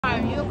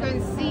time you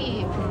can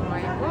see, oh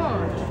my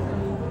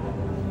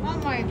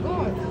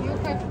god, you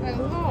have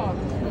a lot.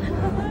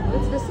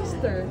 It's the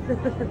sister.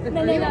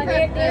 No,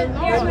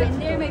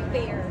 they're my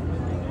pair.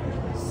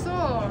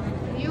 So,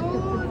 you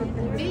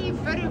the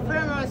very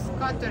famous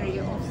cuttery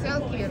of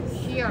Selkirk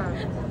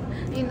here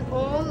in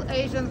all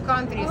Asian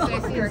countries, I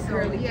think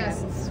so.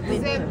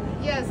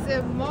 Yes,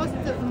 the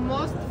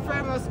most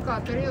famous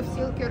cuttery of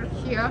Selkirk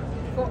here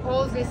for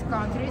all these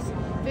countries,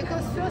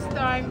 because first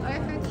time I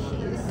had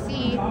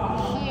see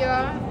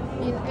here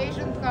in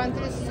Asian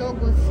countries so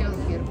good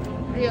Selkirk,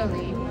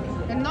 really.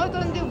 And not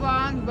only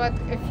one, but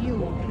a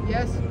few,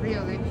 yes,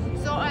 really.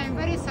 So I'm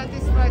very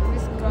satisfied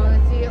with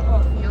quality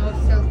of your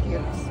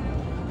Selkirks.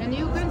 And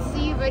you can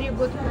see very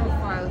good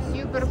profile,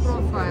 super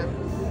profile.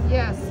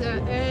 Yes,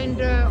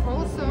 and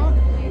also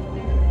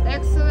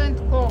excellent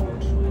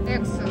coat,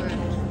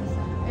 excellent.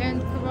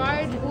 And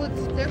quite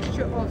good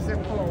texture of the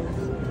coat.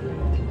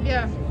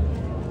 Yeah,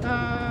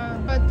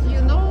 but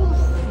you know,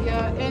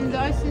 yeah, and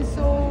I think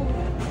so,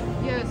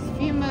 yes,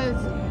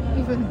 females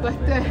even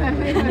better,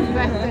 even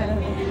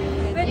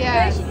better. But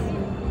yes.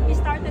 He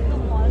started to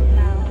molt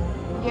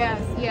now.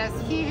 Yes,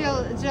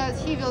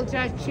 he will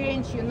just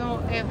change, you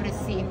know,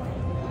 everything.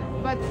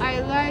 But I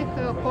like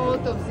the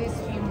coat of this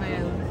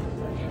female.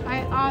 I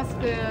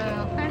asked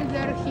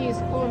handler he is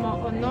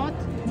homo or not,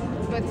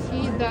 but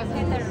he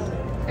doesn't.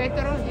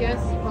 Hetero, yes,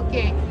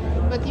 okay.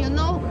 But you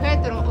know,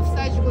 hetero of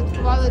such good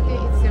quality,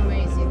 it's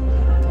amazing.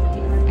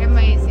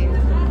 Amazing.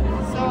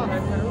 So,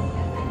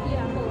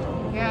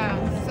 yeah,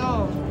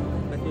 so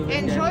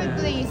enjoy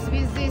please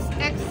with this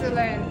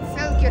excellent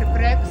Selkirk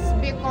Rex,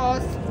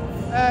 because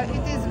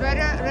it is very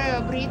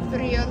rare breed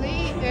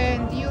really,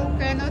 and you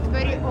cannot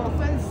very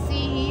often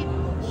see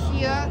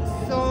here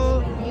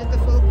so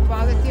beautiful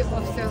quality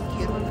of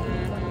Selkirk.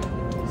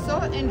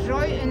 So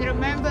enjoy and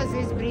remember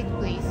this breed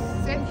please.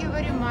 Thank you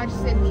very much,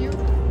 thank you.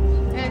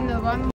 And one